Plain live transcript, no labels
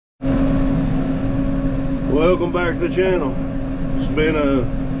Welcome back to the channel. It's been a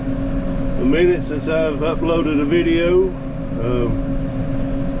minute since I've uploaded a video.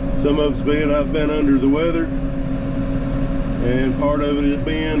 Some of it's been I've been under the weather, and part of it has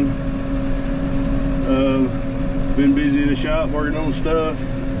been busy in the shop working on stuff.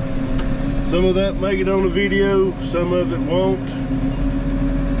 Some of that make it on the video, some of it won't.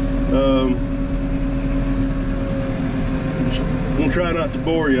 I'm gonna try not to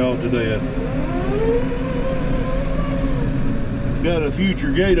bore y'all to death. Got a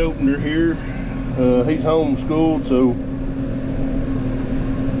future gate opener here. He's homeschooled, so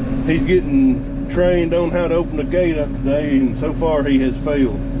he's getting trained on how to open the gate up today, and so far he has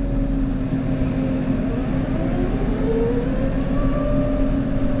failed.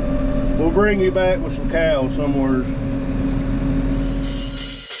 We'll bring you back with some cows somewhere.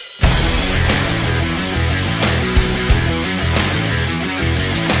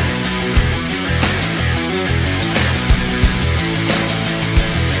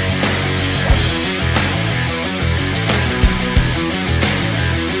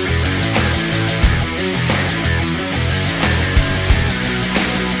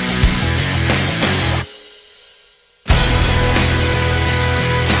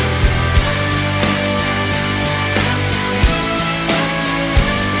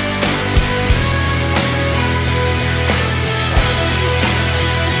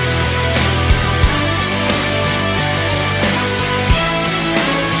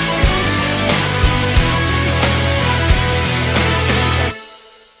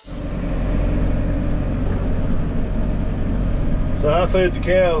 So I fed the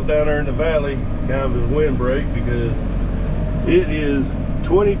cows down there in the valley, kind of as a windbreak, because it is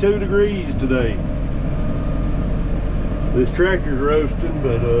 22 degrees today. This tractor's roasting,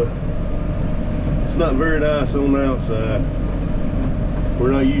 but it's not very nice on the outside. We're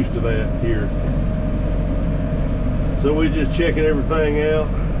not used to that here. So we're just checking everything out.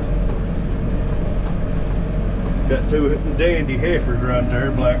 Got two dandy heifers right there,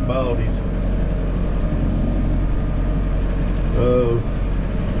 black baldies.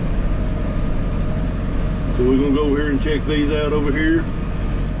 So we're gonna go over here and check these out over here.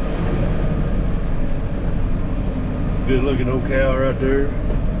 Good looking old cow right there.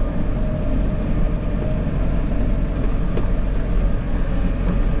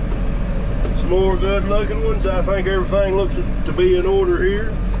 Some more good looking ones. I think everything looks to be in order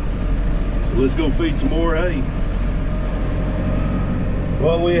here. So let's go feed some more hay.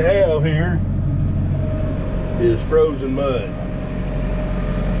 What we have here is frozen mud.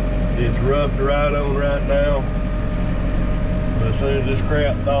 It's rough to ride on right now, but as soon as this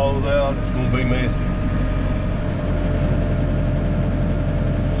crap thaws out, it's going to be messy.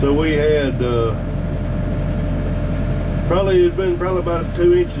 So we had it'd been probably about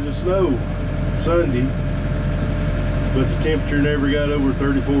 2 inches of snow Sunday, but the temperature never got over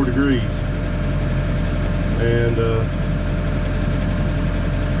 34 degrees. And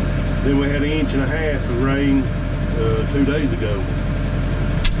then we had 1.5 inches of rain 2 days ago.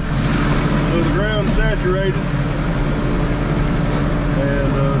 So the ground's saturated,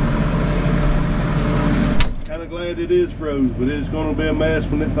 and kind of glad it is froze, but it's going to be a mess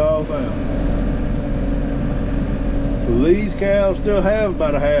when it thaws out. So these cows still have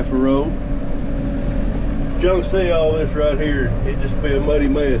about a half a row. But y'all can see all this right here. It'd just be a muddy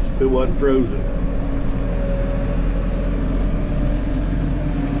mess if it wasn't frozen.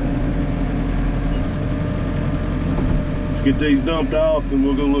 Get these dumped off and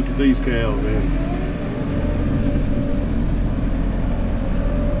we'll go look at these cows then.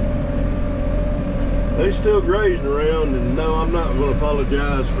 They're still grazing around, and no, I'm not going to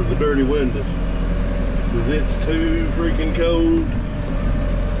apologize for the dirty windows, because it's too freaking cold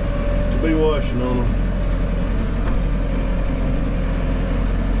to be washing on them.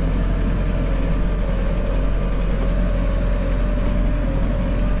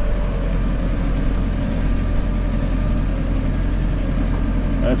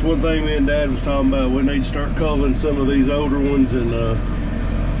 That's one thing me and Dad was talking about. We need to start culling some of these older ones and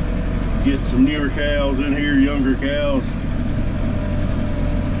get some newer cows in here, younger cows.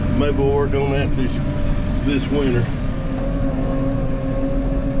 Maybe we'll work on that this winter.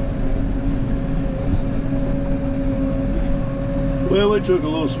 Well, we took a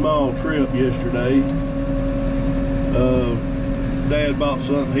little small trip yesterday. Dad bought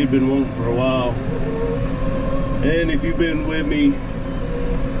something he'd been wanting for a while. And if you've been with me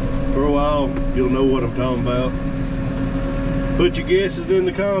for a while, you'll know what I'm talking about. Put your guesses in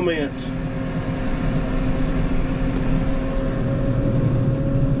the comments.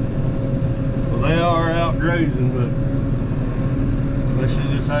 Well, they are out grazing, but let's see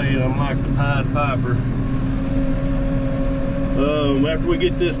this hay. I'm like the Pied Piper. After we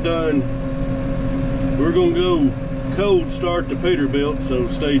get this done, we're gonna go cold start the Peterbilt, so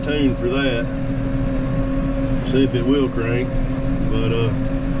stay tuned for that. See if it will crank. But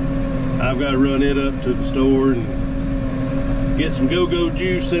I've got to run it up to the store and get some go-go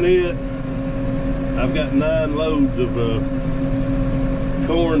juice in it. I've got 9 loads of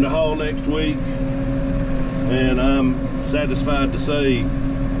corn to haul next week, and I'm satisfied to say,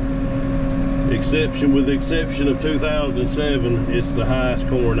 with the exception of 2007, it's the highest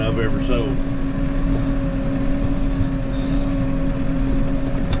corn I've ever sold.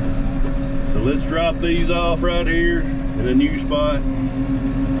 So let's drop these off right here in a new spot,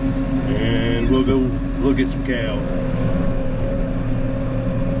 and we'll go look at some cows.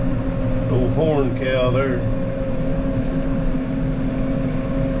 Old horn cow there.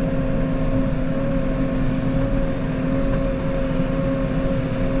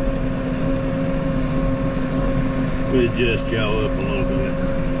 Let me adjust y'all up a little bit.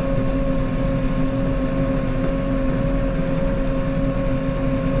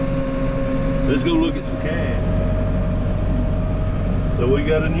 Let's go look at some calves. So we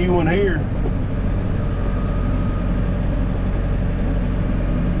got a new one here.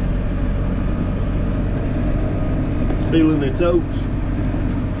 It's feeling its oats.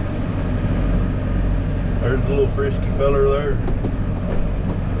 There's a little frisky feller there.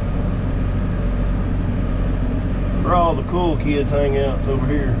 Where all the cool kids hang out, it's over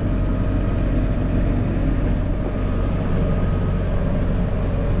here.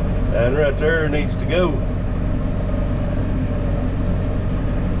 And right there needs to go.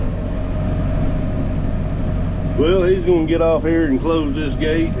 Well, he's gonna get off here and close this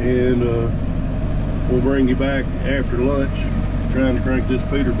gate, and we'll bring you back after lunch trying to crank this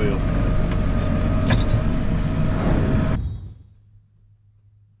Peterbilt.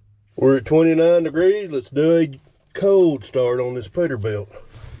 We're at 29 degrees. Let's do a cold start on this Peterbilt.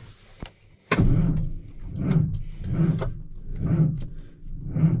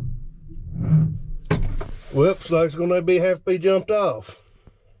 Whoops, like it's gonna have to be jumped off.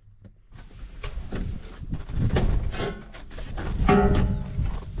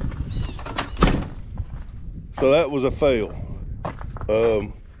 So that was a fail.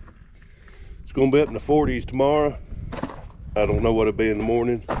 It's gonna be up in the 40s tomorrow. I don't know what it'll be in the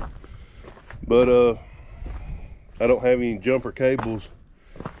morning, but I don't have any jumper cables.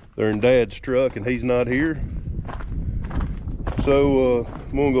 They're in Dad's truck and he's not here. So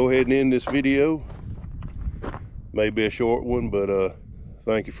I'm gonna go ahead and end this video. Maybe a short one, but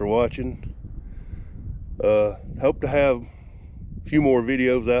thank you for watching. Hope to have a few more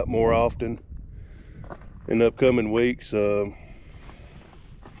videos out more often in the upcoming weeks. We'll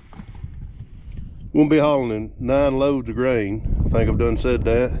be hauling 9 loads of grain. I think I've done said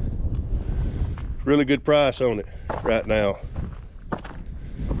that. Really good price on it right now.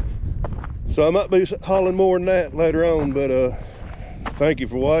 So I might be hauling more than that later on, but thank you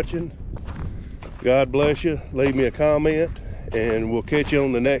for watching. God bless you. Leave me a comment and we'll catch you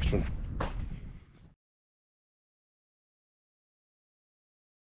on the next one.